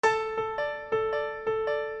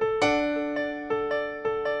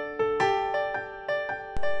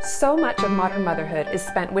So much of modern motherhood is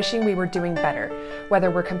spent wishing we were doing better, whether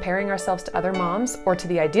we're comparing ourselves to other moms or to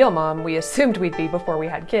the ideal mom we assumed we'd be before we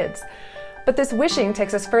had kids. But this wishing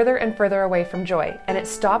takes us further and further away from joy, and it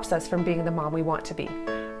stops us from being the mom we want to be.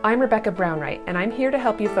 I'm Rebecca Brownwright, and I'm here to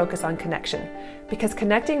help you focus on connection, because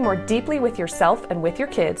connecting more deeply with yourself and with your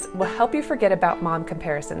kids will help you forget about mom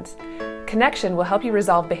comparisons. Connection will help you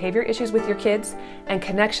resolve behavior issues with your kids, and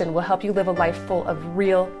connection will help you live a life full of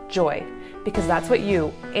real joy, because that's what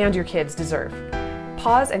you and your kids deserve.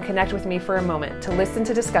 Pause and connect with me for a moment to listen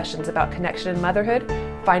to discussions about connection and motherhood,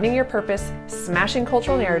 finding your purpose, smashing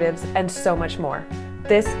cultural narratives, and so much more.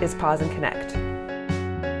 This is Pause and Connect.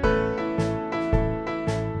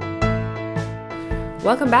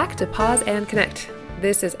 Welcome back to Pause and Connect.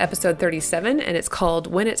 This is episode 37, and it's called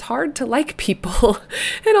When It's Hard to Like People,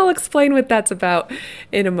 and I'll explain what that's about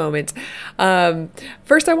in a moment.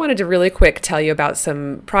 First, I wanted to really quick tell you about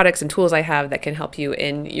some products and tools I have that can help you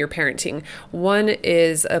in your parenting. One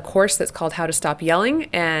is a course that's called How to Stop Yelling,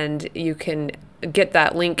 and you can get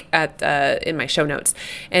that link in my show notes.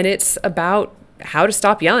 And it's about how to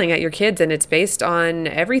stop yelling at your kids. And it's based on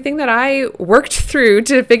everything that I worked through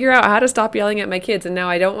to figure out how to stop yelling at my kids. And now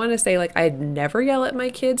I don't want to say like I'd never yell at my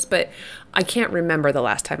kids, but I can't remember the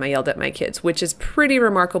last time I yelled at my kids, which is pretty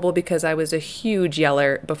remarkable because I was a huge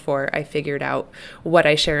yeller before I figured out what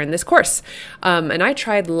I share in this course. And I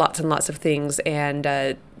tried lots and lots of things,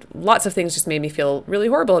 and lots of things just made me feel really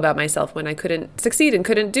horrible about myself when I couldn't succeed and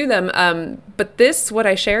couldn't do them. But what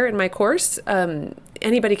I share in my course,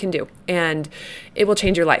 anybody can do, and it will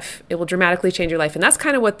change your life. It will dramatically change your life. And that's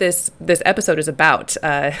kind of what this episode is about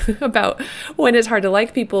when it's hard to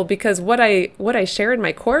like people, because what I share in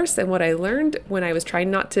my course and what I learned when I was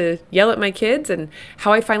trying not to yell at my kids and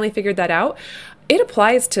how I finally figured that out, it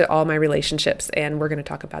applies to all my relationships, and we're going to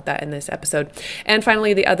talk about that in this episode. And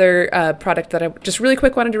finally, the other product that I just really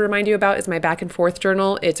quick wanted to remind you about is my back and forth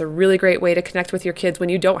journal. It's a really great way to connect with your kids when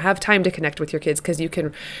you don't have time to connect with your kids, because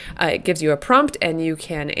it gives you a prompt and you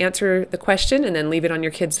can answer the question and then leave it on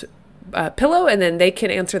your kids' pillow, and then they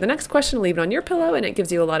can answer the next question, leave it on your pillow, and it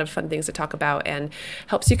gives you a lot of fun things to talk about and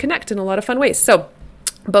helps you connect in a lot of fun ways. So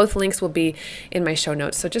both links will be in my show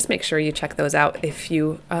notes, so just make sure you check those out if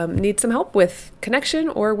you need some help with connection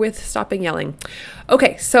or with stopping yelling.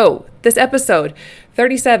 Okay, so this episode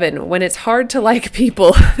 37, When It's Hard to Like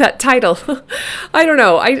People, that title, I don't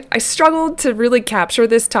know. I struggled to really capture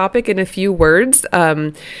this topic in a few words,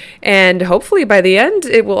 and hopefully by the end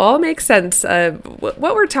it will all make sense. What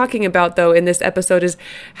we're talking about, though, in this episode is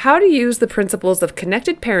how to use the principles of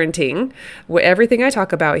connected parenting, everything I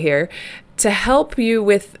talk about here, to help you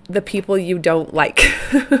with the people you don't like.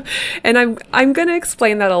 And I'm going to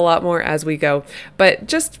explain that a lot more as we go, but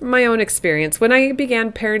just my own experience. When I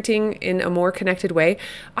began parenting in a more connected way,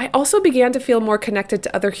 I also began to feel more connected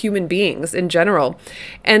to other human beings in general.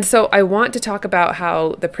 And so I want to talk about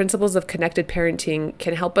how the principles of connected parenting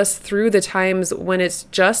can help us through the times when it's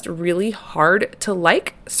just really hard to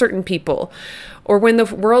like certain people, or when the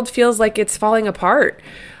world feels like it's falling apart.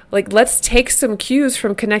 Like, let's take some cues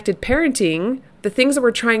from connected parenting, the things that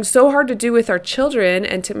we're trying so hard to do with our children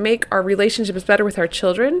and to make our relationships better with our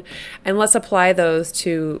children, and let's apply those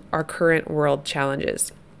to our current world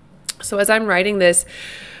challenges. So as I'm writing this,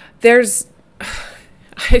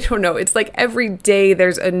 I don't know, it's like every day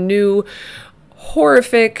there's a new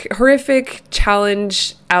horrific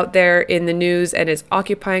challenge out there in the news, and it's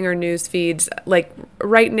occupying our news feeds. Like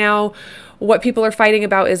right now, what people are fighting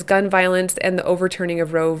about is gun violence and the overturning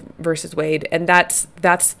of Roe versus Wade, and that's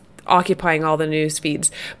occupying all the news feeds.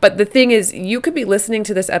 But the thing is, you could be listening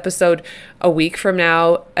to this episode a week from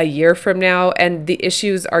now, a year from now, and the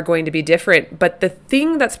issues are going to be different. But the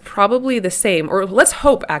thing that's probably the same, or let's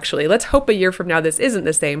hope a year from now this isn't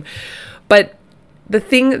the same, but the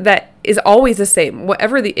thing that is always the same,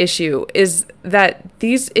 whatever the issue, is that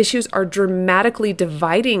these issues are dramatically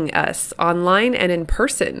dividing us online and in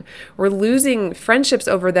person. We're losing friendships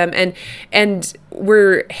over them, and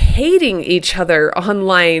we're hating each other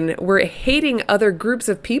online. We're hating other groups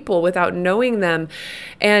of people without knowing them.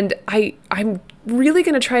 And I'm really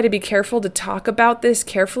going to try to be careful to talk about this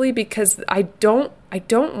carefully, because I don't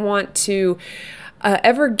want to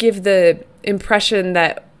ever give the impression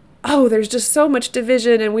that, oh, there's just so much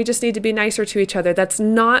division and we just need to be nicer to each other. That's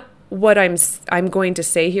not what I'm going to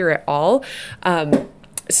say here at all.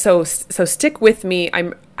 So stick with me.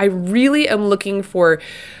 I really am looking for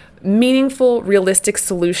meaningful, realistic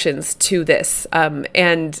solutions to this.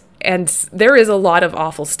 And and there is a lot of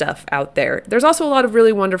awful stuff out there. There's also a lot of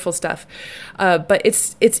really wonderful stuff. But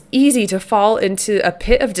it's easy to fall into a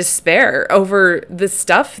pit of despair over the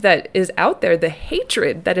stuff that is out there, the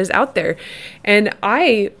hatred that is out there. And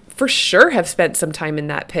I, for sure, have spent some time in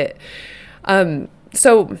that pit.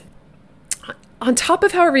 So on top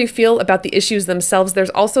of however you feel about the issues themselves, there's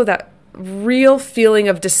also that real feeling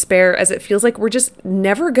of despair, as it feels like we're just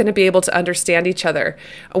never going to be able to understand each other.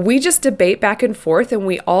 We just debate back and forth, and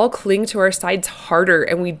we all cling to our sides harder,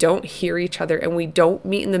 and we don't hear each other, and we don't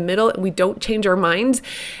meet in the middle, and we don't change our minds.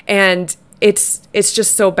 And it's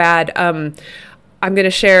just so bad. I'm going to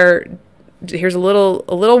share, here's a little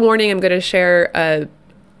warning. I'm going to share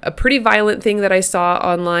a pretty violent thing that I saw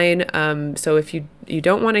online. So if you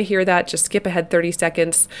don't want to hear that, just skip ahead 30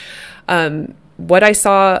 seconds. What I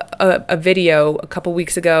saw a video a couple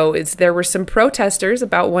weeks ago is there were some protesters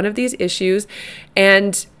about one of these issues,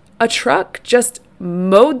 and a truck just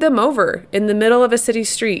mowed them over in the middle of a city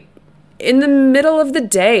street in the middle of the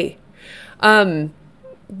day.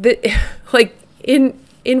 Like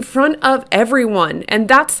in front of everyone. And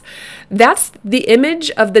that's the image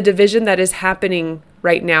of the division that is happening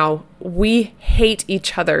right now. We hate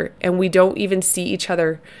each other, and we don't even see each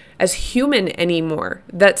other as human anymore.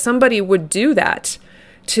 That somebody would do that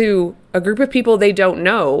to a group of people they don't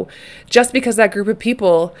know just because that group of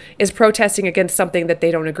people is protesting against something that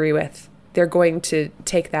they don't agree with. They're going to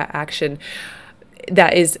take that action.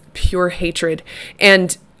 That is pure hatred.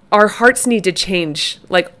 And our hearts need to change.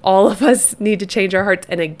 Like, all of us need to change our hearts.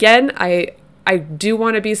 And again, I do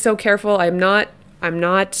want to be so careful. I'm not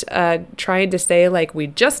trying to say like we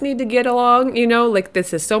just need to get along, like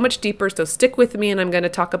this is so much deeper. So stick with me, and I'm going to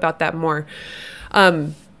talk about that more.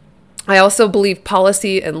 I also believe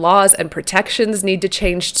policy and laws and protections need to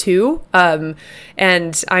change too.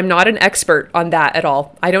 And I'm not an expert on that at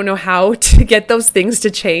all. I don't know how to get those things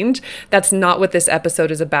to change. That's not what this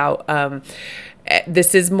episode is about.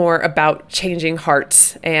 This is more about changing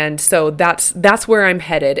hearts. And so that's where I'm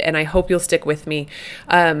headed. And I hope you'll stick with me.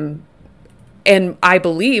 And I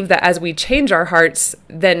believe that as we change our hearts,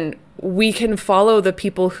 then we can follow the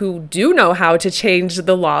people who do know how to change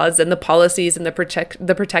the laws and the policies and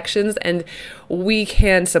the protections, and we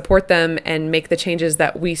can support them and make the changes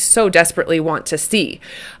that we so desperately want to see.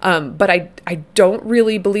 But I don't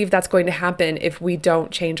really believe that's going to happen if we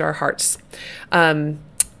don't change our hearts.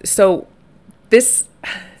 So this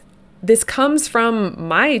comes from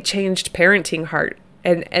my changed parenting heart.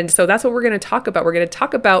 And so that's what we're going to talk about. We're going to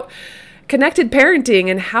talk about connected parenting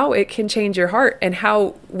and how it can change your heart, and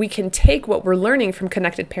how we can take what we're learning from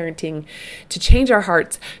connected parenting to change our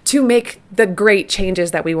hearts, to make the great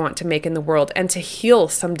changes that we want to make in the world, and to heal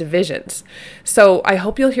some divisions. So I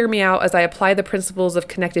hope you'll hear me out as I apply the principles of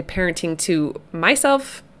connected parenting to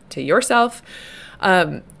myself, to yourself.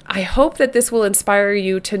 I hope that this will inspire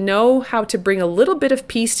you to know how to bring a little bit of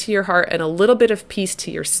peace to your heart and a little bit of peace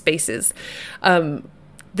to your spaces.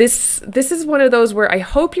 This is one of those where I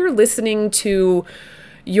hope you're listening to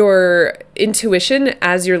your intuition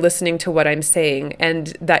as you're listening to what I'm saying,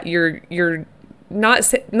 and that you're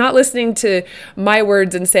not listening to my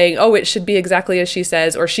words and saying, oh, it should be exactly as she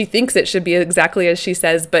says, or she thinks it should be exactly as she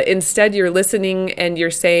says, but instead you're listening and you're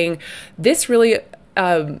saying, this really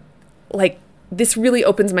this really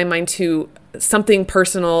opens my mind to something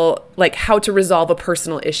personal, like how to resolve a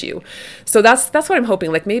personal issue. So that's what I'm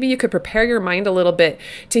hoping. Like, maybe you could prepare your mind a little bit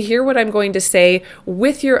to hear what I'm going to say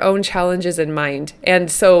with your own challenges in mind. And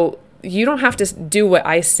so you don't have to do what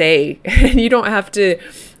I say, and you don't have to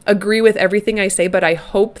agree with everything I say, but I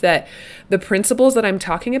hope that the principles that I'm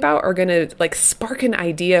talking about are going to like spark an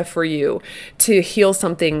idea for you to heal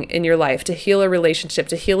something in your life, to heal a relationship,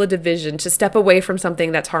 to heal a division, to step away from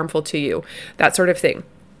something that's harmful to you, that sort of thing.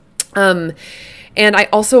 And I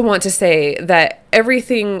also want to say that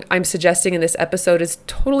everything I'm suggesting in this episode is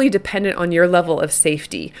totally dependent on your level of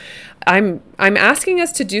safety. I'm asking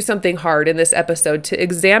us to do something hard in this episode, to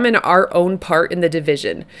examine our own part in the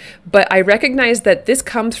division. But I recognize that this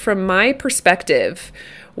comes from my perspective,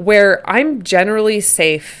 where I'm generally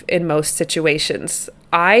safe in most situations.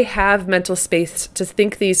 I have mental space to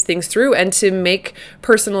think these things through and to make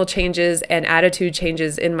personal changes and attitude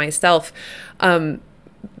changes in myself.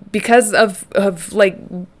 Because of like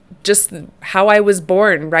just how I was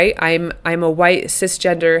born, right? I'm a white,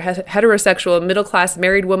 cisgender, heterosexual, middle-class,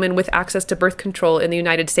 married woman with access to birth control in the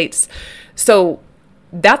United States. So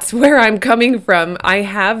that's where I'm coming from. I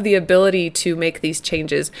have the ability to make these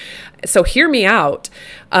changes. So hear me out,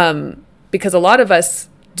 because a lot of us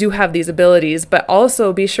do have these abilities, but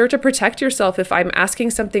also be sure to protect yourself if I'm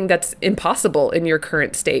asking something that's impossible in your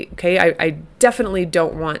current state, okay? I definitely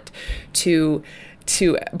don't want to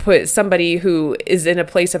to put somebody who is in a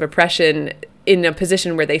place of oppression in a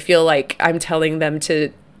position where they feel like I'm telling them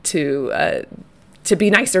to be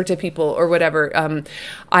nicer to people or whatever.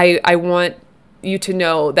 I want you to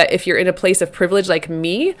know that if you're in a place of privilege like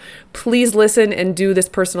me, please listen and do this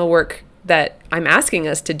personal work that I'm asking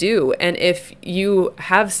us to do. And if you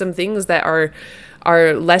have some things that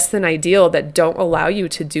are less than ideal that don't allow you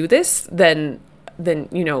to do this, then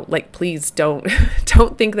please don't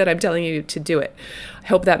think that I'm telling you to do it. I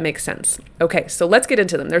hope that makes sense. Okay, so let's get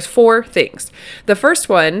into them. There's 4 things. The first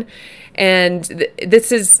one, and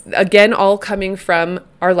this is again all coming from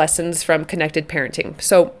our lessons from Connected Parenting.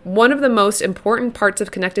 So one of the most important parts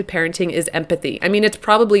of Connected Parenting is empathy. I mean, it's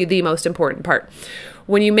probably the most important part.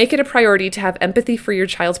 When you make it a priority to have empathy for your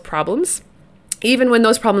child's problems, even when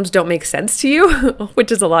those problems don't make sense to you,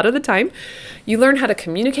 which is a lot of the time, you learn how to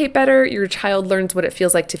communicate better, your child learns what it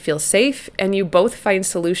feels like to feel safe, and you both find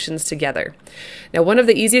solutions together. Now, one of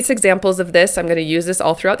the easiest examples of this, I'm going to use this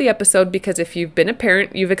all throughout the episode because if you've been a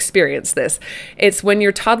parent, you've experienced this. It's when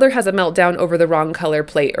your toddler has a meltdown over the wrong color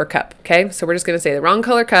plate or cup, okay? So we're just going to say the wrong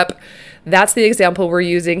color cup. That's the example we're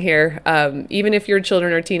using here. Even if your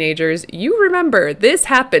children are teenagers, you remember this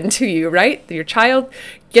happened to you, right? Your child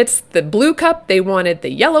gets the blue cup, they wanted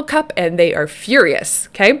the yellow cup, and they are furious,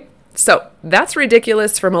 okay? So that's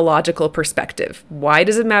ridiculous from a logical perspective. Why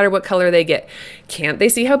does it matter what color they get? Can't they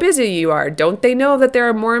see how busy you are? Don't they know that there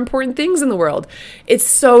are more important things in the world? It's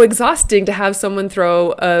so exhausting to have someone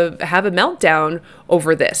have a meltdown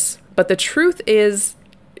over this. But the truth is,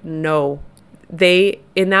 no.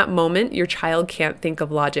 In that moment, your child can't think of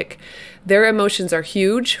logic. Their emotions are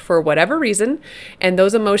huge for whatever reason, and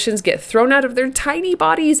those emotions get thrown out of their tiny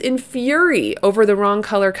bodies in fury over the wrong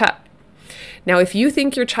color cup. Now, if you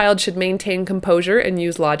think your child should maintain composure and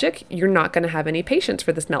use logic, you're not going to have any patience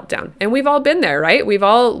for this meltdown. And we've all been there, right? We've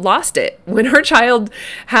all lost it when our child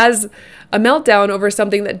has a meltdown over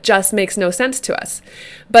something that just makes no sense to us.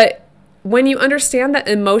 But when you understand that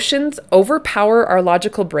emotions overpower our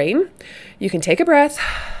logical brain, you can take a breath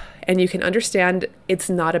and you can understand it's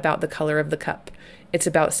not about the color of the cup. It's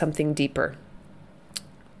about something deeper.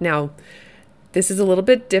 Now, this is a little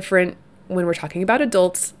bit different when we're talking about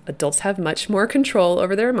adults. Adults have much more control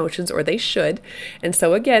over their emotions, or they should. And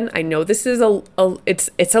so again, I know this is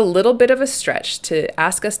it's a little bit of a stretch to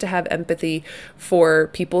ask us to have empathy for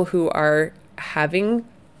people who are having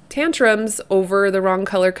tantrums over the wrong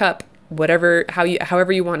color cup.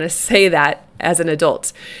 However you want to say that as an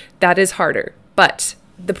adult, that is harder. But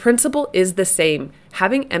the principle is the same.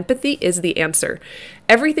 Having empathy is the answer.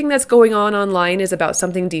 Everything that's going on online is about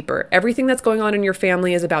something deeper. Everything that's going on in your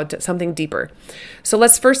family is about something deeper. So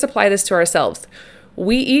let's first apply this to ourselves.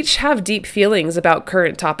 We each have deep feelings about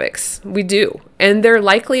current topics. We do. And they're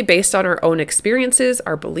likely based on our own experiences,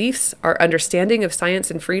 our beliefs, our understanding of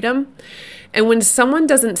science and freedom. And when someone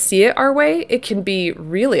doesn't see it our way, it can be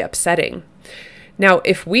really upsetting. Now,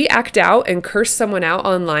 if we act out and curse someone out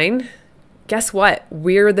online, guess what?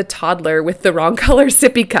 We're the toddler with the wrong color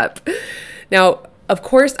sippy cup. Now, of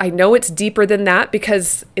course, I know it's deeper than that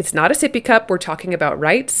because it's not a sippy cup. We're talking about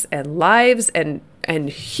rights and lives and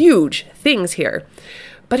huge things here.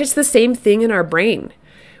 But it's the same thing in our brain.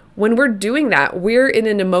 When we're doing that, we're in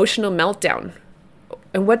an emotional meltdown.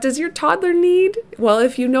 And what does your toddler need? Well,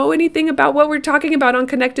 if you know anything about what we're talking about on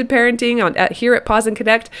Connected Parenting, here at Pause and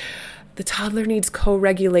Connect, the toddler needs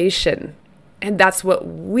co-regulation. And that's what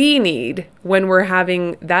we need when we're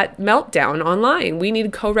having that meltdown online. We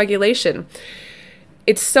need co-regulation.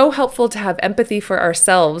 It's so helpful to have empathy for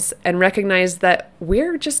ourselves and recognize that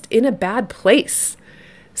we're just in a bad place.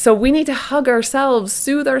 So we need to hug ourselves,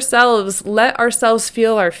 soothe ourselves, let ourselves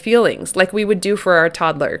feel our feelings like we would do for our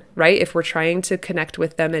toddler, right? If we're trying to connect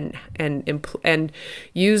with them and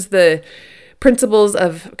use the principles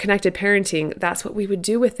of Connected Parenting, that's what we would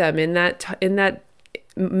do with them in that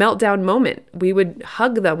meltdown moment. We would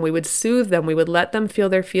hug them, we would soothe them, we would let them feel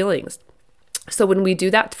their feelings. So when we do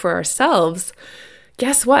that for ourselves,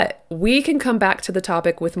 guess what? We can come back to the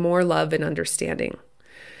topic with more love and understanding.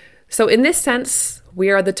 So in this sense, we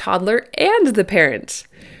are the toddler and the parent.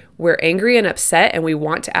 We're angry and upset, and we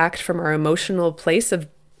want to act from our emotional place of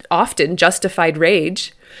often justified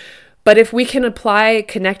rage. But if we can apply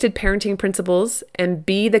connected parenting principles and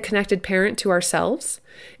be the connected parent to ourselves,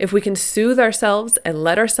 if we can soothe ourselves and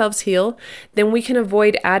let ourselves heal, then we can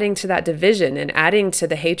avoid adding to that division and adding to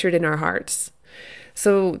the hatred in our hearts.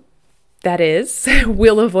 So that is,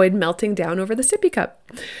 we'll avoid melting down over the sippy cup.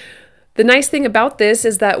 The nice thing about this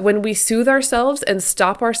is that when we soothe ourselves and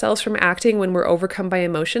stop ourselves from acting when we're overcome by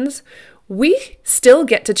emotions, we still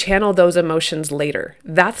get to channel those emotions later.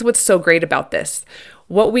 That's what's so great about this.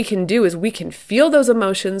 what we can do is we can feel those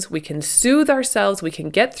emotions, we can soothe ourselves, we can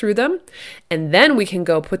get through them, and then we can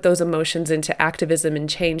go put those emotions into activism and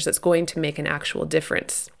change that's going to make an actual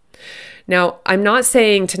difference. Now, I'm not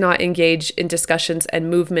saying to not engage in discussions and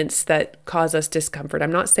movements that cause us discomfort.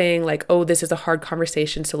 I'm not saying like, oh, this is a hard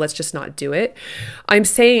conversation, so let's just not do it. I'm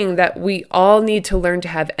saying that we all need to learn to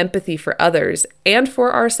have empathy for others and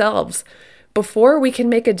for ourselves before we can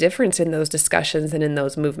make a difference in those discussions and in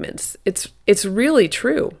those movements. It's really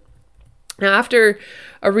true. Now, after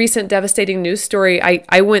a recent devastating news story,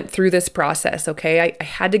 I went through this process, okay? I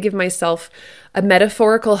had to give myself a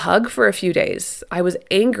metaphorical hug for a few days. I was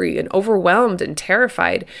angry and overwhelmed and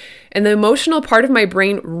terrified, and the emotional part of my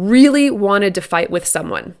brain really wanted to fight with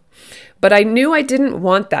someone. But I knew I didn't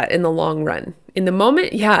want that in the long run. In the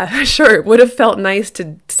moment, yeah, sure, it would have felt nice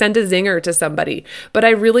to send a zinger to somebody, but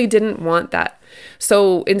I really didn't want that.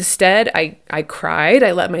 So instead, I cried,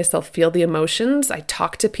 I let myself feel the emotions, I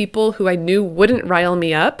talked to people who I knew wouldn't rile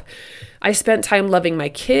me up. I spent time loving my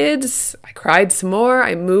kids, I cried some more,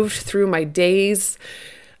 I moved through my days.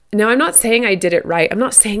 Now, I'm not saying I did it right, I'm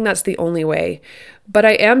not saying that's the only way, but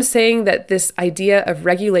I am saying that this idea of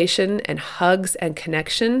regulation and hugs and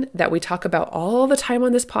connection that we talk about all the time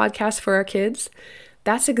on this podcast for our kids,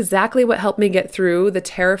 that's exactly what helped me get through the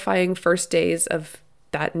terrifying first days of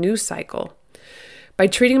that news cycle. By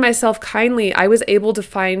treating myself kindly, I was able to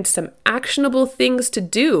find some actionable things to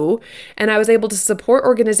do, and I was able to support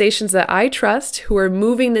organizations that I trust who are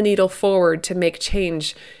moving the needle forward to make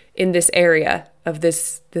change in this area of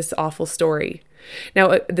this awful story.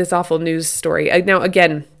 Now, this awful news story. Now,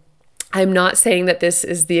 again, I'm not saying that this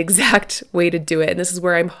is the exact way to do it. And this is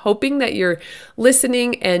where I'm hoping that you're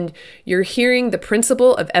listening and you're hearing the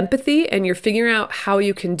principle of empathy and you're figuring out how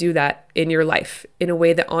you can do that in your life in a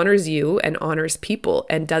way that honors you and honors people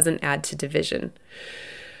and doesn't add to division.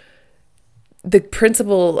 The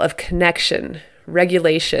principle of connection,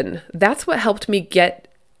 regulation, that's what helped me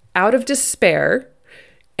get out of despair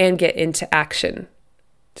and get into action.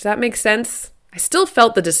 Does that make sense? I still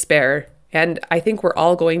felt the despair. And I think we're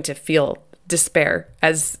all going to feel despair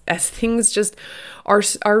as things just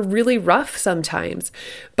are really rough sometimes.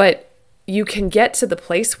 But you can get to the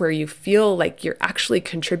place where you feel like you're actually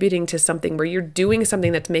contributing to something, where you're doing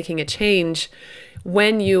something that's making a change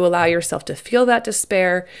when you allow yourself to feel that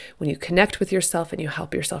despair, when you connect with yourself and you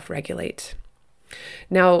help yourself regulate.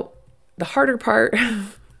 Now, the harder part,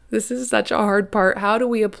 this is such a hard part. How do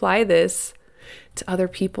we apply this to other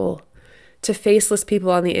people? To faceless people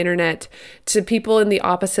on the internet, to people in the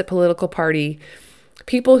opposite political party,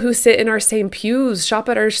 people who sit in our same pews, shop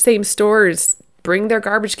at our same stores, bring their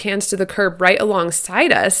garbage cans to the curb right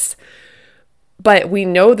alongside us. But we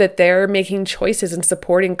know that they're making choices and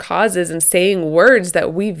supporting causes and saying words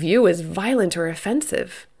that we view as violent or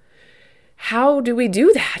offensive. How do we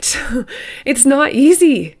do that? It's not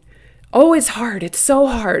easy. Oh, it's hard. It's so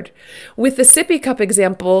hard. With the sippy cup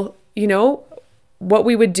example, what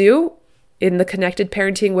we would do in the connected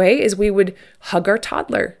parenting way is we would hug our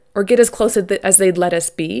toddler or get as close as they'd let us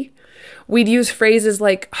be. We'd use phrases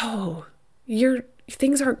like, oh,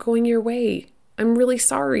 things aren't going your way. I'm really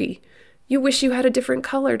sorry. You wish you had a different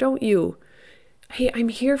color, don't you? Hey, I'm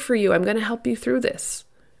here for you. I'm going to help you through this.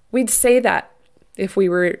 We'd say that if we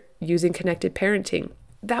were using connected parenting.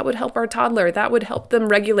 That would help our toddler. That would help them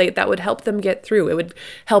regulate. That would help them get through. It would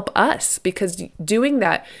help us because doing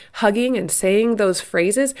that, hugging and saying those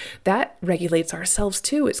phrases, that regulates ourselves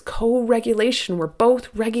too. It's co-regulation. We're both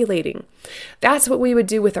regulating. That's what we would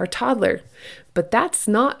do with our toddler. But that's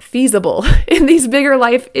not feasible in these bigger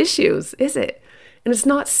life issues, is it? And it's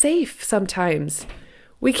not safe sometimes.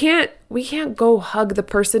 We can't go hug the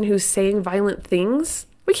person who's saying violent things.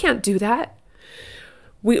 We can't do that.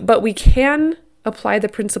 But we can apply the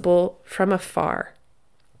principle from afar.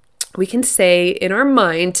 We can say in our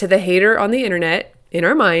mind to the hater on the internet, in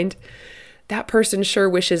our mind, that person sure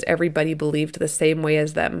wishes everybody believed the same way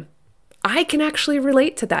as them. I can actually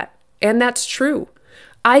relate to that. And that's true.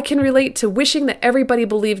 I can relate to wishing that everybody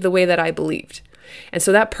believed the way that I believed. And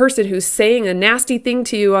so that person who's saying a nasty thing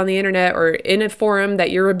to you on the internet or in a forum that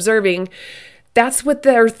you're observing, that's what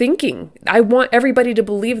they're thinking. I want everybody to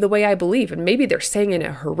believe the way I believe. And maybe they're saying it in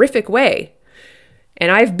a horrific way. And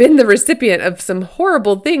I've been the recipient of some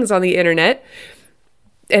horrible things on the internet.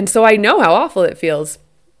 And so I know how awful it feels.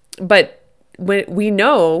 But when we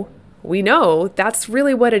know that's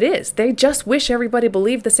really what it is. They just wish everybody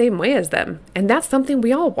believed the same way as them. And that's something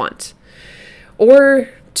we all want. Or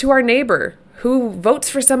to our neighbor who votes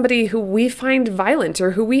for somebody who we find violent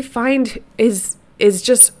or who we find is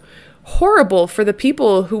just horrible for the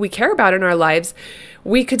people who we care about in our lives.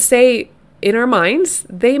 We could say, in our minds,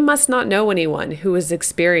 they must not know anyone who has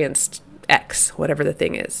experienced X, whatever the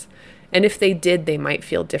thing is. And if they did, they might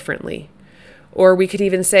feel differently. Or we could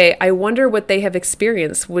even say, I wonder what they have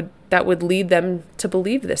experienced that would lead them to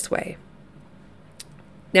believe this way.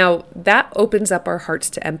 Now, that opens up our hearts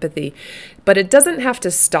to empathy, but it doesn't have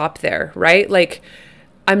to stop there, right? Like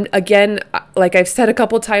I've said a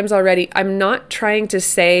couple times already, I'm not trying to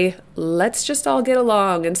say, let's just all get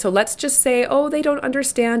along. And so let's just say, oh, they don't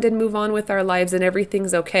understand and move on with our lives and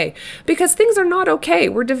everything's okay. Because things are not okay.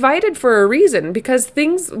 We're divided for a reason because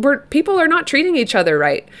people are not treating each other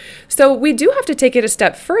right. So we do have to take it a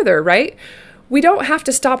step further, right? We don't have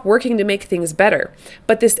to stop working to make things better.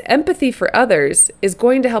 But this empathy for others is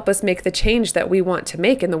going to help us make the change that we want to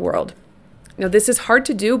make in the world. Now, this is hard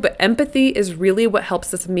to do, but empathy is really what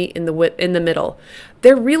helps us meet in the middle.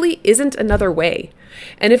 There really isn't another way.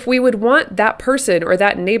 And if we would want that person or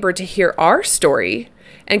that neighbor to hear our story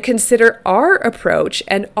and consider our approach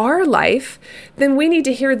and our life, then we need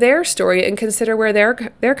to hear their story and consider where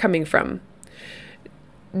they're coming from.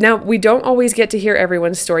 Now, we don't always get to hear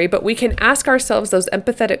everyone's story, but we can ask ourselves those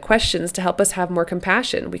empathetic questions to help us have more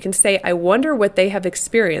compassion. We can say, I wonder what they have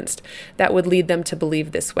experienced that would lead them to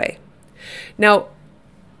believe this way. Now,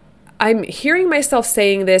 I'm hearing myself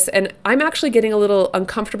saying this, and I'm actually getting a little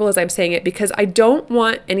uncomfortable as I'm saying it because I don't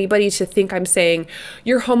want anybody to think I'm saying,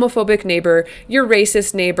 your homophobic neighbor, your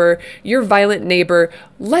racist neighbor, your violent neighbor,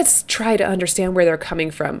 let's try to understand where they're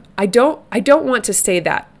coming from. I don't want to say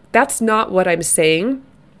that. That's not what I'm saying.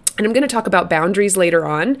 And I'm going to talk about boundaries later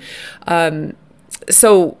on.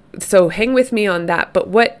 So hang with me on that. But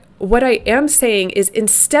what I am saying is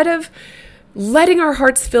instead of letting our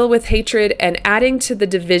hearts fill with hatred and adding to the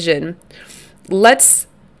division, let's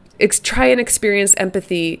try and experience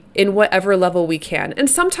empathy in whatever level we can. And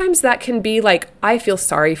sometimes that can be like, I feel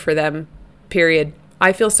sorry for them, period.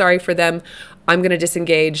 I feel sorry for them. I'm going to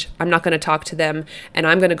disengage. I'm not going to talk to them. And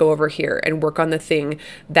I'm going to go over here and work on the thing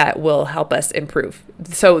that will help us improve.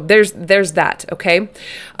 So there's that. Okay.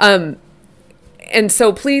 And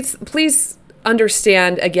so please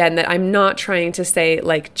understand again that I'm not trying to say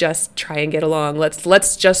like just try and get along.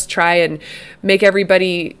 Let's just try and make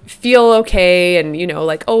everybody feel okay and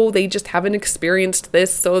like, oh, they just haven't experienced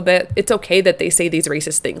this so that it's okay that they say these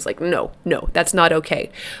racist things. Like no, that's not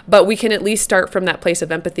okay. But we can at least start from that place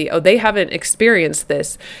of empathy. Oh, they haven't experienced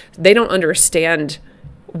this. They don't understand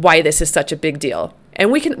why this is such a big deal.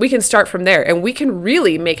 And we can start from there, and we can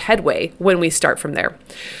really make headway when we start from there.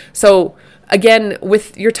 So again,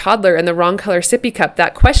 with your toddler and the wrong color sippy cup,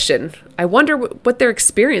 that question, I wonder what they're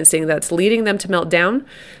experiencing that's leading them to melt down.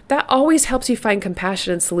 That always helps you find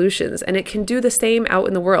compassion and solutions, and it can do the same out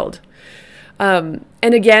in the world. And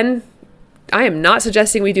again, I am not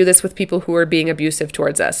suggesting we do this with people who are being abusive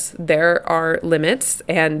towards us. There are limits,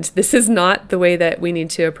 and this is not the way that we need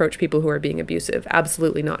to approach people who are being abusive.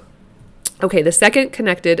 Absolutely not. Okay, the second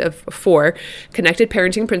connected of 4 connected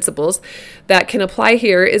parenting principles that can apply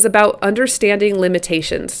here is about understanding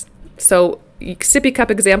limitations. So sippy cup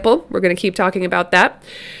example, we're going to keep talking about that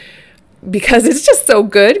because it's just so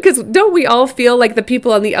good. Because don't we all feel like the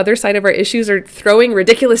people on the other side of our issues are throwing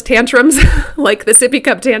ridiculous tantrums like the sippy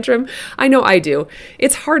cup tantrum? I know I do.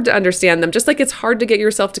 It's hard to understand them, just like it's hard to get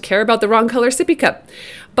yourself to care about the wrong color sippy cup.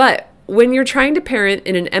 But when you're trying to parent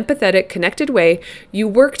in an empathetic, connected way, you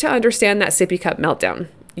work to understand that sippy cup meltdown.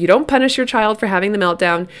 You don't punish your child for having the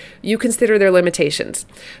meltdown. You consider their limitations.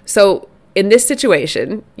 So in this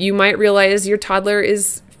situation, you might realize your toddler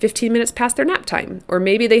is 15 minutes past their nap time, or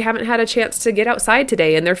maybe they haven't had a chance to get outside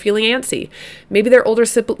today and they're feeling antsy. Maybe their older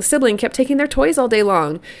sibling kept taking their toys all day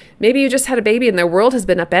long. Maybe you just had a baby and their world has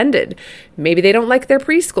been upended. Maybe they don't like their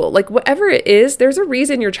preschool. Like whatever it is, there's a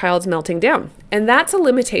reason your child's melting down. And that's a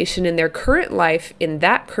limitation in their current life in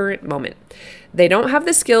that current moment. They don't have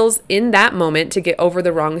the skills in that moment to get over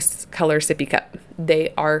the wrong color sippy cup.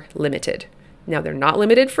 They are limited. Now, they're not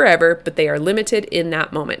limited forever, but they are limited in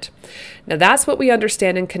that moment. Now, that's what we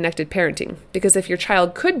understand in connected parenting, because if your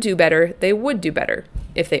child could do better, they would do better.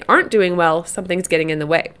 If they aren't doing well, something's getting in the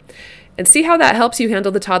way. And see how that helps you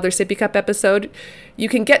handle the toddler sippy cup episode? You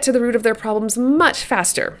can get to the root of their problems much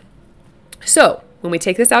faster. So, when we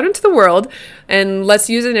take this out into the world, and let's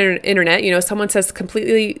use an internet, someone says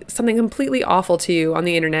something completely awful to you on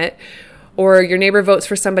the internet, or your neighbor votes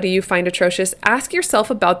for somebody you find atrocious, ask yourself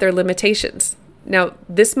about their limitations. Now,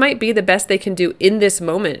 this might be the best they can do in this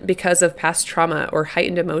moment because of past trauma or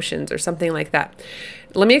heightened emotions or something like that.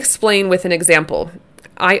 Let me explain with an example.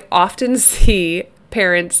 I often see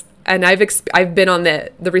parents, and I've been on the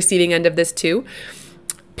receiving end of this too.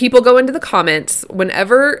 People go into the comments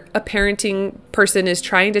whenever a parenting person is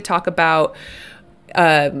trying to talk about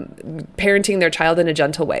parenting their child in a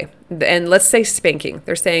gentle way. And let's say spanking.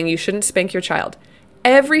 They're saying you shouldn't spank your child.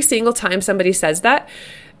 Every single time somebody says that,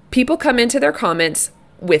 people come into their comments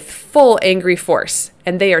with full angry force,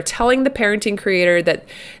 and they are telling the parenting creator that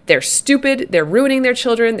they're stupid, they're ruining their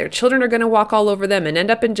children are going to walk all over them and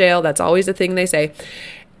end up in jail. That's always the thing they say.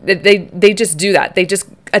 They just do that. They just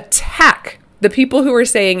attack the people who are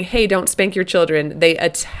saying, hey, don't spank your children. They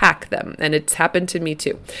attack them, and it's happened to me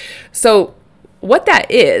too. So what that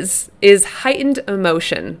is heightened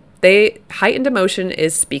emotion. Heightened emotion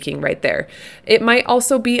is speaking right there. It might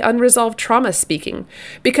also be unresolved trauma speaking.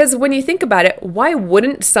 Because when you think about it, why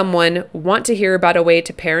wouldn't someone want to hear about a way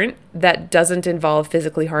to parent that doesn't involve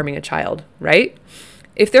physically harming a child, right?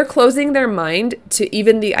 If they're closing their mind to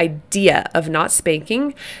even the idea of not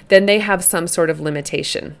spanking, then they have some sort of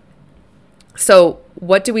limitation. So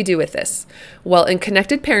what do we do with this? Well, in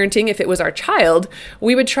connected parenting, if it was our child,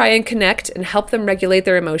 we would try and connect and help them regulate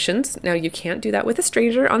their emotions. Now, you can't do that with a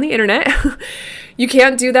stranger on the internet. You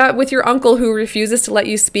can't do that with your uncle who refuses to let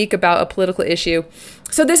you speak about a political issue.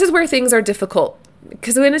 So this is where things are difficult.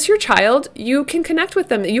 Because when it's your child, you can connect with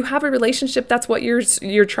them. You have a relationship. That's what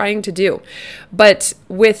you're trying to do. But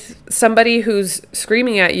with somebody who's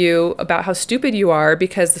screaming at you about how stupid you are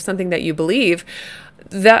because of something that you believe,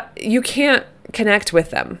 that you can't connect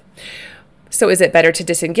with them. So is it better to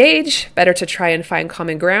disengage? Better to try and find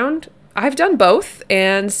common ground? I've done both,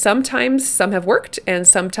 and sometimes some have worked, and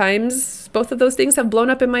sometimes both of those things have blown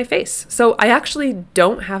up in my face. So I actually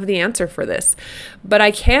don't have the answer for this, but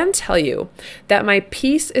I can tell you that my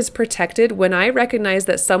peace is protected when I recognize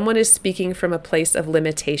that someone is speaking from a place of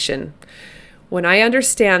limitation. When I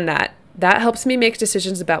understand that helps me make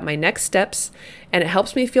decisions about my next steps, and it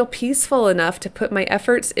helps me feel peaceful enough to put my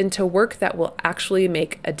efforts into work that will actually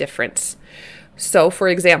make a difference. So, for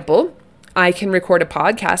example, I can record a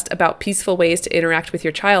podcast about peaceful ways to interact with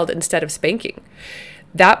your child instead of spanking.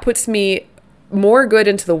 That puts me more good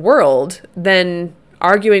into the world than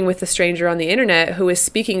arguing with a stranger on the internet who is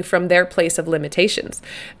speaking from their place of limitations.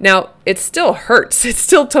 Now, it still hurts. It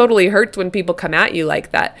still totally hurts when people come at you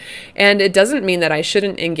like that. And it doesn't mean that I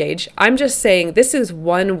shouldn't engage. I'm just saying this is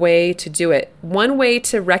one way to do it. One way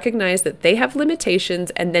to recognize that they have limitations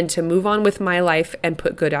and then to move on with my life and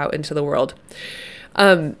put good out into the world.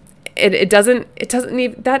 That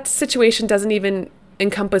situation doesn't even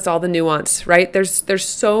encompass all the nuance, right? There's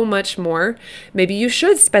so much more. Maybe you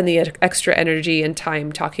should spend the extra energy and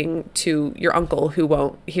time talking to your uncle who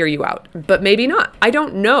won't hear you out, but maybe not. I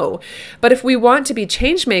don't know. But if we want to be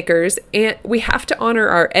change makers, and we have to honor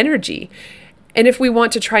our energy. And if we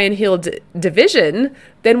want to try and heal division,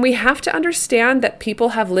 then we have to understand that people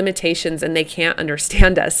have limitations and they can't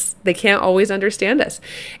understand us. They can't always understand us.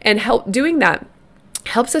 And doing that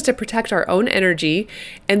helps us to protect our own energy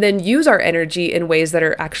and then use our energy in ways that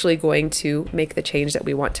are actually going to make the change that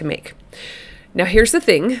we want to make. Now, here's the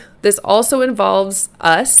thing. This also involves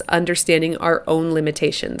us understanding our own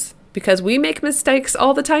limitations because we make mistakes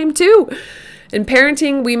all the time too. In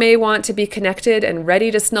parenting, we may want to be connected and ready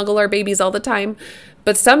to snuggle our babies all the time,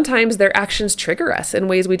 but sometimes their actions trigger us in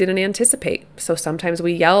ways we didn't anticipate. So sometimes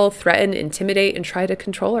we yell, threaten, intimidate, and try to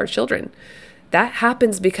control our children. That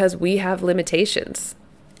happens because we have limitations.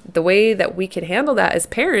 The way that we can handle that as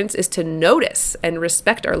parents is to notice and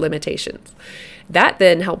respect our limitations. That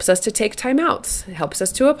then helps us to take time outs. It helps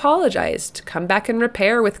us to apologize, to come back and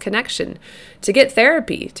repair with connection, to get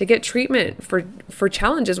therapy, to get treatment for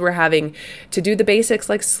challenges we're having, to do the basics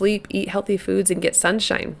like sleep, eat healthy foods, and get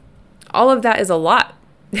sunshine. All of that is a lot.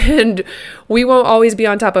 And we won't always be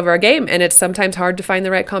on top of our game. And it's sometimes hard to find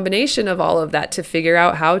the right combination of all of that to figure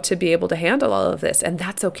out how to be able to handle all of this. And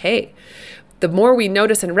that's okay. The more we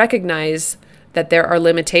notice and recognize that there are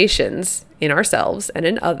limitations in ourselves and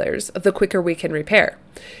in others, the quicker we can repair.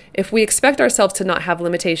 If we expect ourselves to not have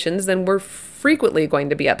limitations, then we're frequently going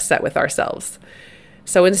to be upset with ourselves.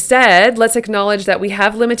 So instead, let's acknowledge that we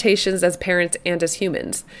have limitations as parents and as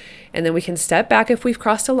humans. And then we can step back if we've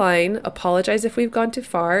crossed a line, apologize if we've gone too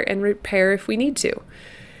far, and repair if we need to.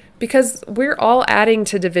 Because we're all adding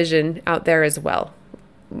to division out there as well.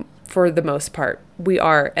 For the most part, we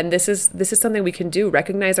are. And this is something we can do.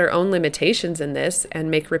 Recognize our own limitations in this and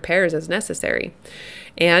make repairs as necessary.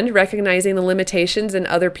 And recognizing the limitations in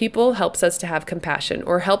other people helps us to have compassion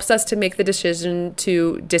or helps us to make the decision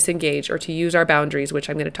to disengage or to use our boundaries, which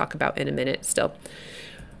I'm going to talk about in a minute still.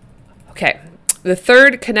 Okay. The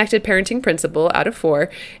third connected parenting principle out of 4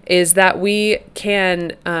 is that we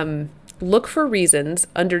can look for reasons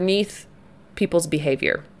underneath people's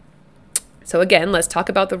behavior. So again, let's talk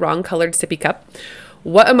about the wrong colored sippy cup.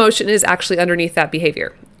 What emotion is actually underneath that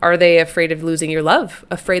behavior? Are they afraid of losing your love?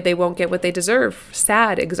 Afraid they won't get what they deserve?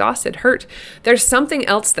 Sad, exhausted, hurt? There's something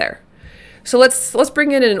else there. So let's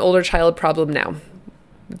bring in an older child problem now.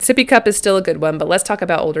 Sippy cup is still a good one, but let's talk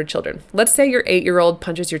about older children. Let's say your 8-year-old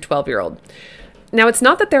punches your 12-year-old. Now, it's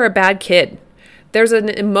not that they're a bad kid. There's an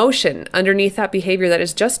emotion underneath that behavior that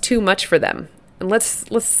is just too much for them. And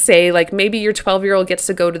let's say like maybe your 12-year-old gets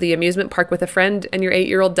to go to the amusement park with a friend and your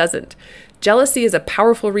 8-year-old doesn't. Jealousy is a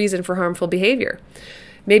powerful reason for harmful behavior.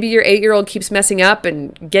 Maybe your 8-year-old keeps messing up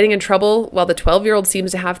and getting in trouble while the 12-year-old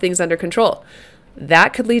seems to have things under control.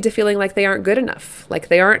 That could lead to feeling like they aren't good enough, like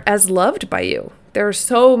they aren't as loved by you. There are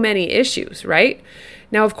so many issues, right?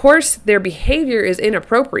 Now, of course, their behavior is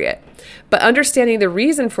inappropriate, but understanding the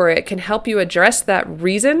reason for it can help you address that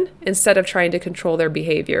reason instead of trying to control their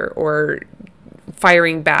behavior or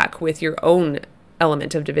firing back with your own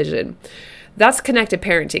element of division. That's connected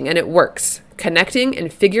parenting, and it works. Connecting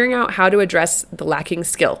and figuring out how to address the lacking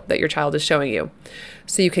skill that your child is showing you.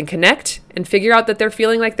 So you can connect and figure out that they're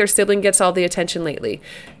feeling like their sibling gets all the attention lately.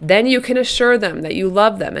 Then you can assure them that you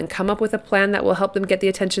love them and come up with a plan that will help them get the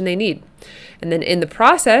attention they need. And then in the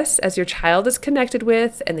process, as your child is connected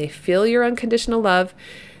with and they feel your unconditional love,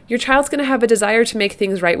 your child's going to have a desire to make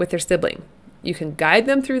things right with their sibling. You can guide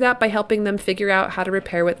them through that by helping them figure out how to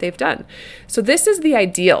repair what they've done. So this is the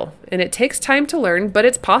ideal, and it takes time to learn, but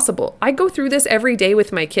it's possible. I go through this every day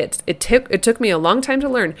with my kids. It took me a long time to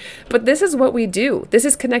learn, but this is what we do. This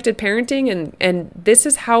is connected parenting, and this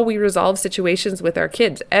is how we resolve situations with our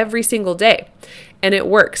kids every single day. And it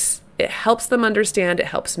works. It helps them understand. It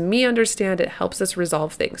helps me understand. It helps us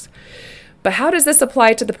resolve things. But how does this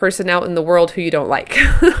apply to the person out in the world who you don't like?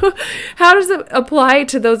 How does it apply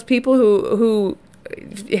to those people who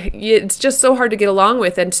it's just so hard to get along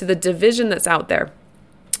with, and to the division that's out there?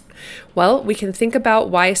 Well, we can think about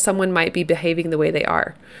why someone might be behaving the way they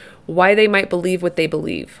are, why they might believe what they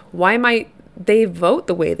believe, why might they vote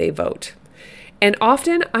the way they vote. And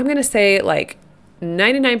often, I'm going to say like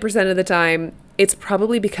 99% of the time, it's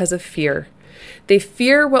probably because of fear. They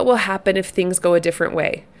fear what will happen if things go a different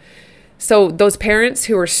way. So those parents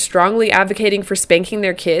who are strongly advocating for spanking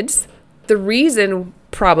their kids, the reason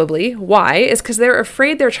probably why is because they're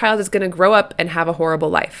afraid their child is going to grow up and have a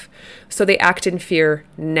horrible life. So they act in fear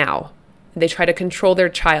now. They try to control their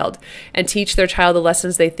child and teach their child the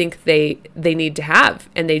lessons they think they need to have.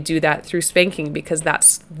 And they do that through spanking because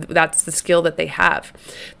that's the skill that they have.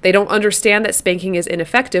 They don't understand that spanking is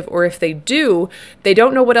ineffective, or if they do, they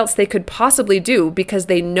don't know what else they could possibly do because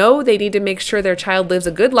they know they need to make sure their child lives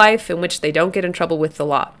a good life in which they don't get in trouble with the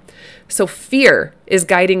law. So fear is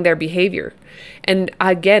guiding their behavior. And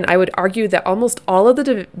again, I would argue that almost all of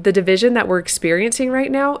the division that we're experiencing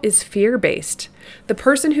right now is fear-based. The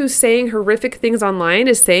person who's saying horrific things online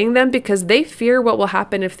is saying them because they fear what will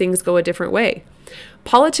happen if things go a different way.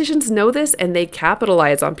 Politicians know this, and they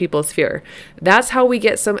capitalize on people's fear. That's how we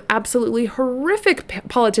get some absolutely horrific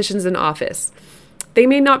politicians in office. They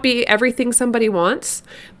may not be everything somebody wants,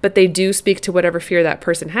 but they do speak to whatever fear that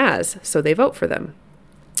person has, so they vote for them.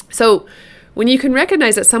 So when you can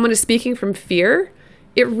recognize that someone is speaking from fear,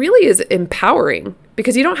 it really is empowering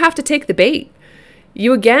because you don't have to take the bait.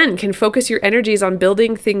 You again can focus your energies on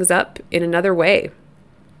building things up in another way.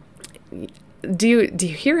 Do you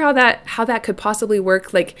hear how that could possibly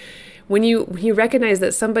work? Like when you recognize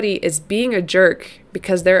that somebody is being a jerk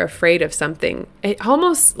because they're afraid of something, it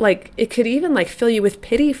almost like it could even like fill you with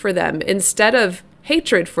pity for them instead of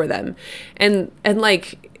hatred for them. And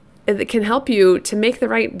like it can help you to make the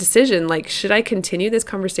right decision. Like, should I continue this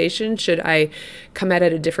conversation? Should I come at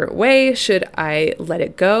it a different way? Should I let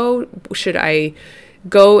it go? Should I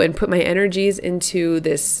go and put my energies into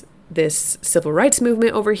this civil rights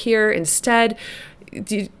movement over here instead?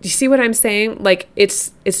 Do you see what I'm saying? Like,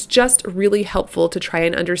 it's just really helpful to try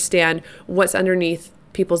and understand what's underneath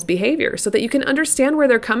people's behavior so that you can understand where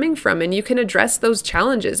they're coming from and you can address those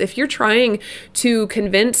challenges. If you're trying to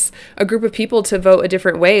convince a group of people to vote a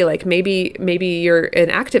different way, like maybe you're an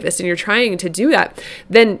activist and you're trying to do that,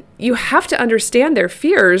 then you have to understand their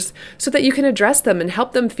fears so that you can address them and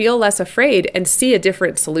help them feel less afraid and see a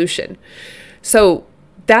different solution. So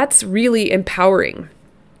that's really empowering.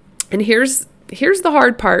 And here's the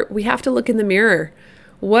hard part. We have to look in the mirror.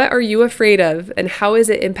 What are you afraid of, and how is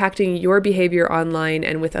it impacting your behavior online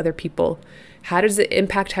and with other people? How does it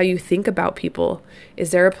impact how you think about people?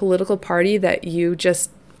 Is there a political party that you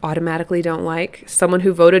just automatically don't like? Someone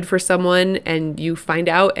who voted for someone and you find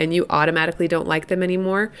out and you automatically don't like them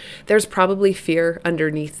anymore? There's probably fear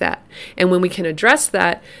underneath that. And when we can address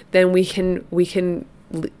that, then we can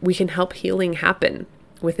help healing happen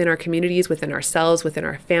within our communities, within ourselves, within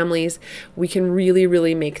our families. We can really,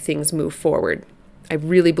 really make things move forward. I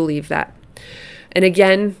really believe that. And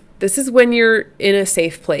again, this is when you're in a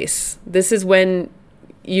safe place. This is when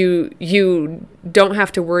you don't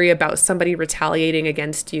have to worry about somebody retaliating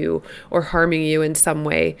against you or harming you in some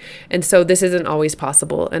way. And so this isn't always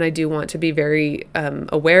possible. And I do want to be very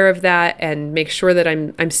aware of that and make sure that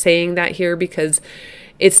I'm saying that here, because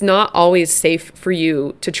it's not always safe for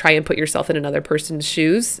you to try and put yourself in another person's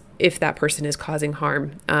shoes if that person is causing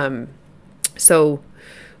harm. So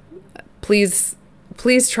please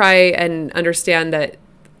try and understand that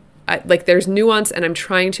there's nuance, and I'm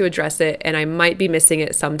trying to address it, and I might be missing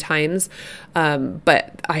it sometimes.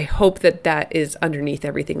 But I hope that is underneath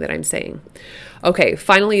everything that I'm saying. Okay,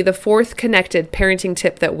 finally, the fourth connected parenting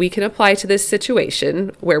tip that we can apply to this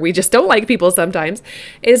situation where we just don't like people sometimes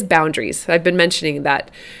is boundaries. I've been mentioning that.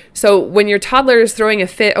 So when your toddler is throwing a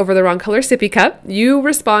fit over the wrong color sippy cup, you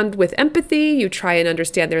respond with empathy, you try and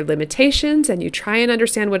understand their limitations, and you try and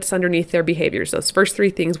understand what's underneath their behaviors. Those first three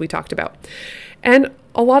things we talked about. And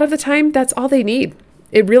a lot of the time, that's all they need.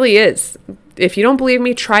 It really is. If you don't believe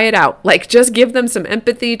me, try it out. Just give them some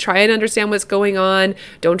empathy, try and understand what's going on.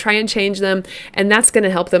 Don't try and change them. And that's going to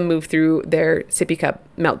help them move through their sippy cup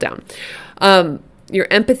meltdown. Your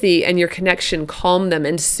empathy and your connection calm them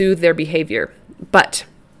and soothe their behavior. But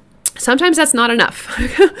sometimes that's not enough.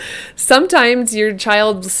 Sometimes your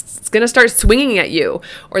child's going to start swinging at you,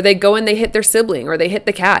 or they go and they hit their sibling, or they hit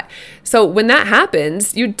the cat. So when that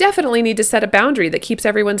happens, you definitely need to set a boundary that keeps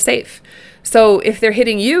everyone safe. So if they're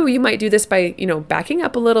hitting you, you might do this by, backing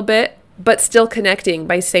up a little bit, but still connecting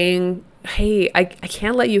by saying, hey, I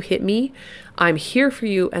can't let you hit me. I'm here for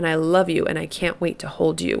you and I love you and I can't wait to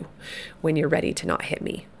hold you when you're ready to not hit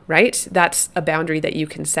me, right? That's a boundary that you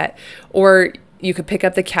can set. Or you could pick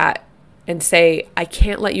up the cat and say, I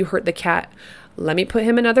can't let you hurt the cat. Let me put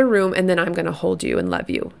him in another room and then I'm going to hold you and love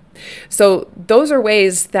you. So those are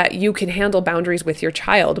ways that you can handle boundaries with your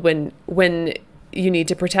child when you need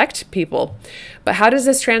to protect people. But how does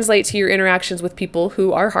this translate to your interactions with people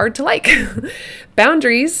who are hard to like?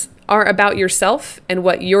 Boundaries are about yourself and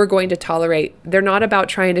what you're going to tolerate. They're not about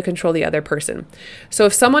trying to control the other person. So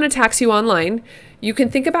if someone attacks you online, you can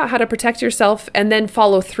think about how to protect yourself and then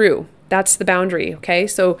follow through. That's the boundary, okay?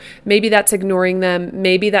 So maybe that's ignoring them.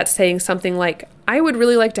 Maybe that's saying something like, I would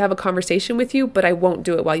really like to have a conversation with you, but I won't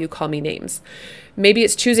do it while you call me names. Maybe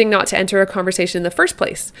it's choosing not to enter a conversation in the first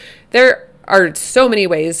place. There are so many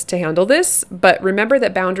ways to handle this, but remember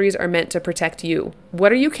that boundaries are meant to protect you.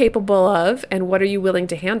 What are you capable of, and what are you willing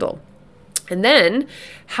to handle? And then,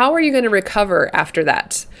 how are you going to recover after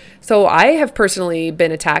that? So I have personally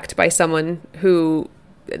been attacked by someone who,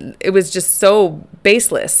 it was just so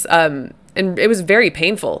baseless. And it was very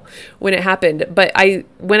painful when it happened. But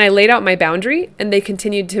when I laid out my boundary and they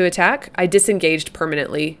continued to attack, I disengaged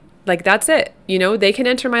permanently. That's it. They can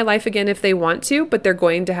enter my life again if they want to, but they're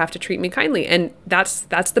going to have to treat me kindly. And that's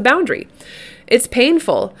the boundary. It's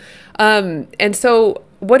painful. And so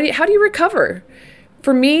how do you recover?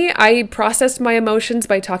 For me, I processed my emotions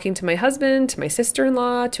by talking to my husband, to my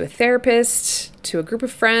sister-in-law, to a therapist, to a group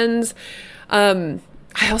of friends.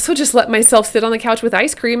 I also just let myself sit on the couch with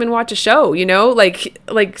ice cream and watch a show,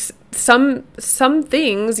 some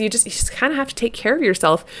things you just kind of have to take care of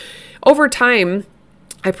yourself. Over time,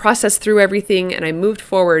 I processed through everything and I moved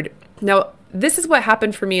forward. Now, this is what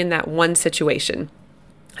happened for me in that one situation.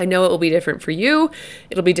 I know it will be different for you.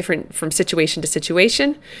 It'll be different from situation to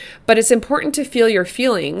situation, but it's important to feel your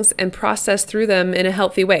feelings and process through them in a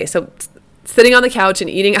healthy way. So sitting on the couch and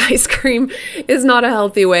eating ice cream is not a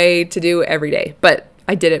healthy way to do every day, but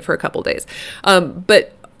I did it for a couple days.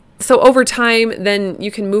 So over time, then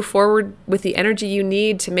you can move forward with the energy you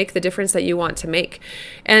need to make the difference that you want to make.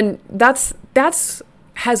 And that's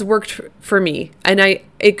has worked for me, and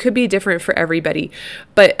it could be different for everybody,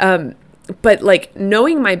 but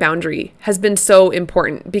knowing my boundary has been so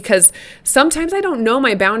important, because sometimes I don't know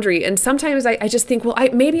my boundary, and sometimes I just think, well,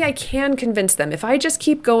 maybe I can convince them. If I just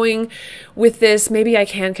keep going with this, maybe I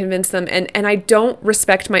can convince them, and I don't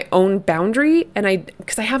respect my own boundary,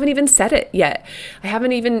 because I haven't even set it yet. I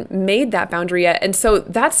haven't even made that boundary yet, and so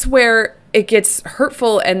that's where it gets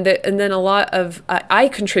hurtful, and then a lot of I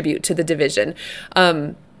contribute to the division.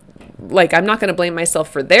 I'm not going to blame myself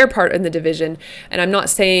for their part in the division, and I'm not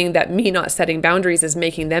saying that me not setting boundaries is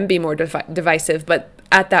making them be more divisive, but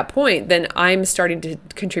at that point, then I'm starting to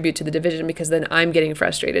contribute to the division, because then I'm getting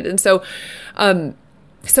frustrated. And so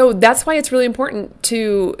that's why it's really important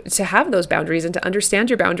to have those boundaries and to understand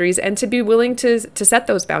your boundaries and to be willing to set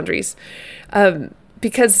those boundaries,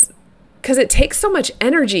 because it takes so much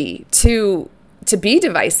energy to be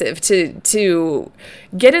divisive, to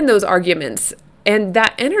get in those arguments. And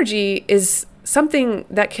that energy is something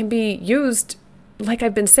that can be used like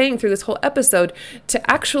I've been saying through this whole episode,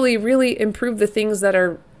 to actually really improve the things that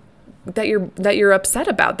you're upset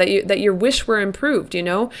about, that you wish were improved,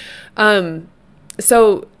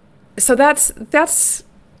 So that's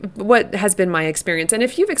what has been my experience. And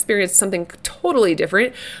if you've experienced something totally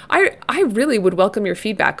different, I really would welcome your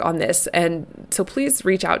feedback on this. And so please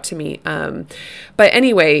reach out to me. But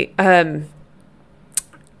anyway,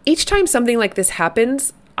 each time something like this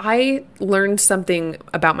happens, I learn something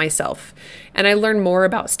about myself, and I learn more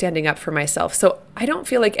about standing up for myself. So I don't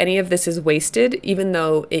feel like any of this is wasted, even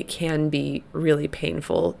though it can be really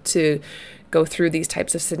painful to go through these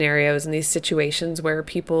types of scenarios and these situations where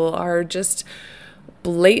people are just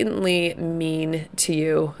blatantly mean to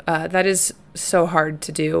you. That is so hard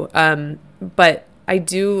to do. But I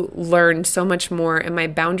do learn so much more, and my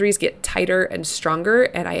boundaries get tighter and stronger,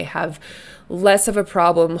 and I have less of a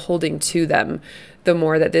problem holding to them the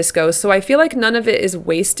more that this goes. So I feel like none of it is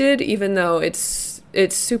wasted, even though it's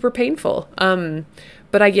super painful.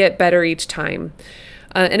 But I get better each time.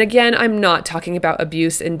 And again, I'm not talking about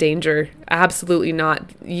abuse and danger. Absolutely not.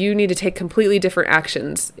 You need to take completely different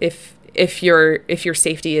actions if your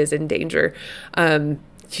safety is in danger.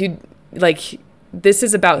 This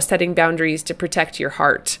is about setting boundaries to protect your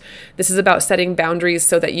heart. This is about setting boundaries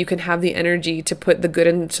so that you can have the energy to put the good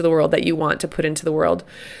into the world that you want to put into the world.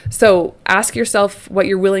 So ask yourself what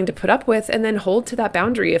you're willing to put up with, and then hold to that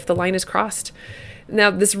boundary if the line is crossed.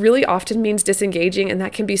 Now, this really often means disengaging, and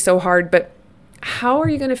that can be so hard, but how are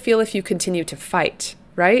you going to feel if you continue to fight,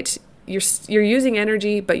 right? You're using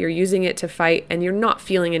energy, but you're using it to fight, and you're not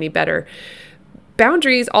feeling any better.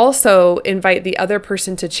 Boundaries also invite the other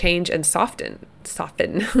person to change and soften.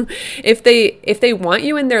 If they want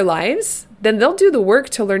you in their lives, then they'll do the work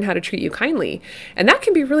to learn how to treat you kindly. And that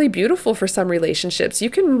can be really beautiful for some relationships. You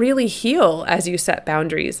can really heal as you set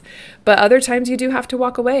boundaries, but other times you do have to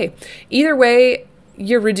walk away. Either way,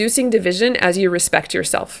 you're reducing division as you respect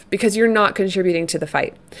yourself, because you're not contributing to the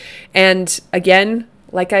fight. And again,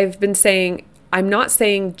 like I've been saying, I'm not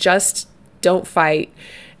saying just don't fight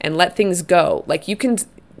and let things go.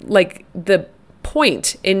 The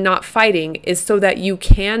point in not fighting is so that you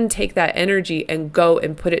can take that energy and go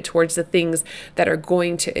and put it towards the things that are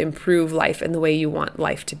going to improve life and the way you want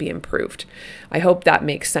life to be improved. I hope that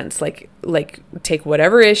makes sense. Like take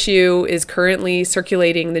whatever issue is currently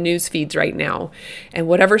circulating the news feeds right now, and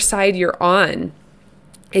whatever side you're on,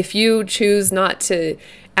 if you choose not to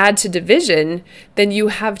add to division, then you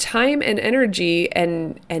have time and energy,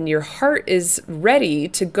 and your heart is ready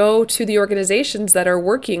to go to the organizations that are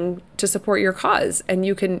working to support your cause, and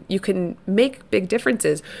you can make big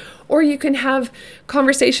differences. Or you can have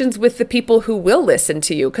conversations with the people who will listen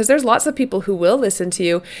to you, because there's lots of people who will listen to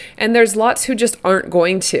you, and there's lots who just aren't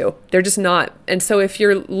going to. They're just not. And so if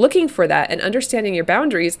you're looking for that and understanding your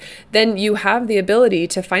boundaries, then you have the ability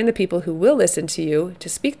to find the people who will listen to you, to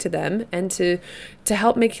speak to them, and to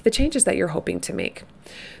help make the changes that you're hoping to make.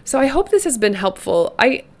 So I hope this has been helpful.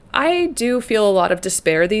 I do feel a lot of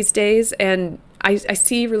despair these days, and I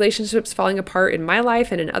see relationships falling apart in my life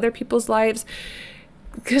and in other people's lives,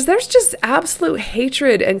 because there's just absolute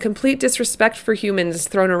hatred and complete disrespect for humans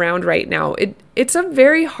thrown around right now. It's a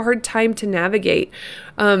very hard time to navigate.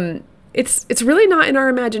 It's really not in our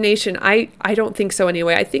imagination. I don't think so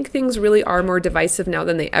anyway. I think things really are more divisive now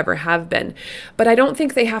than they ever have been. But I don't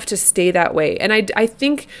think they have to stay that way. And I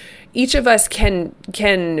think each of us can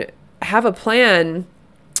have a plan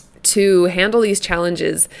to handle these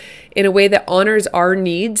challenges in a way that honors our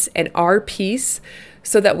needs and our peace,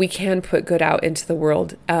 so that we can put good out into the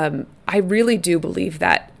world. I really do believe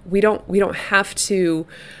that we don't have to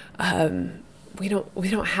we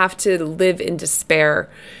don't have to live in despair,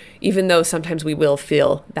 even though sometimes we will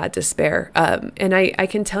feel that despair. And I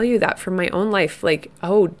can tell you that from my own life. Like,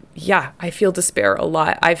 oh yeah, I feel despair a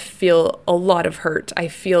lot. I feel a lot of hurt. I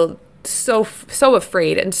feel so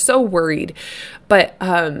afraid and so worried. But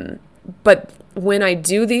when I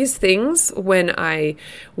do these things, when I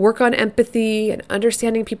work on empathy and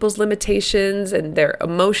understanding people's limitations and their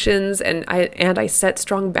emotions, and I set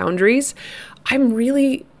strong boundaries, I'm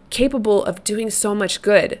really capable of doing so much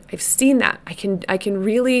good. I've seen that. I can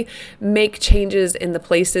really make changes in the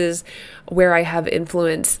places where I have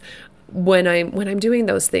influence when I'm doing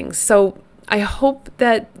those things. So I hope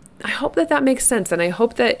that makes sense, and I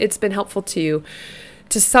hope that it's been helpful to you.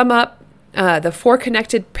 To sum up, the 4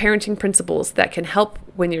 connected parenting principles that can help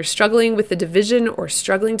when you're struggling with the division or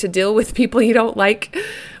struggling to deal with people you don't like.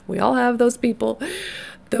 We all have those people.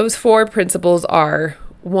 Those 4 principles are: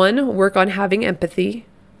 1, work on having empathy.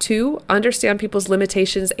 2, understand people's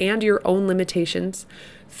limitations and your own limitations.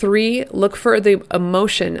 3, look for the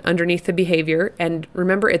emotion underneath the behavior. And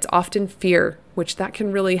remember, it's often fear, which that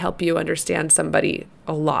can really help you understand somebody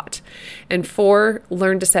a lot. And 4,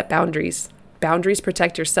 learn to set boundaries. Boundaries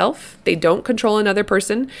protect yourself. They don't control another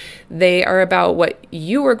person. They are about what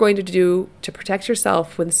you are going to do to protect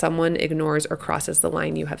yourself when someone ignores or crosses the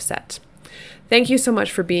line you have set. Thank you so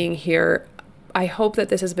much for being here. I hope that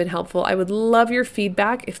this has been helpful. I would love your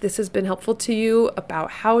feedback if this has been helpful to you about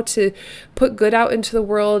how to put good out into the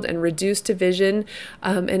world and reduce division.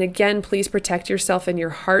 And again, please protect yourself and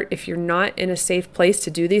your heart. If you're not in a safe place to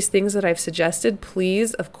do these things that I've suggested,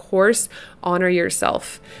 please, of course, honor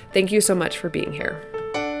yourself. Thank you so much for being here.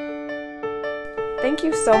 Thank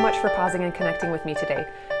you so much for pausing and connecting with me today.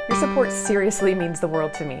 Your support seriously means the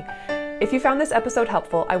world to me. If you found this episode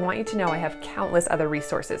helpful, I want you to know I have countless other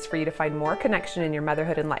resources for you to find more connection in your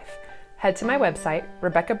motherhood and life. Head to my website,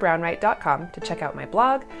 RebeccaBrownWright.com, to check out my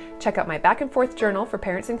blog, check out my back and forth journal for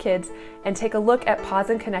parents and kids, and take a look at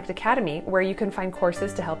Pause and Connect Academy, where you can find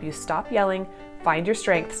courses to help you stop yelling, find your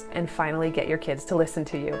strengths, and finally get your kids to listen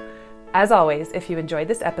to you. As always, if you enjoyed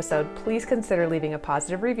this episode, please consider leaving a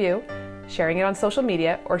positive review, sharing it on social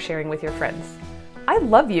media, or sharing with your friends. I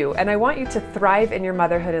love you, and I want you to thrive in your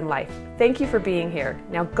motherhood and life. Thank you for being here.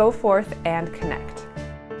 Now go forth and connect.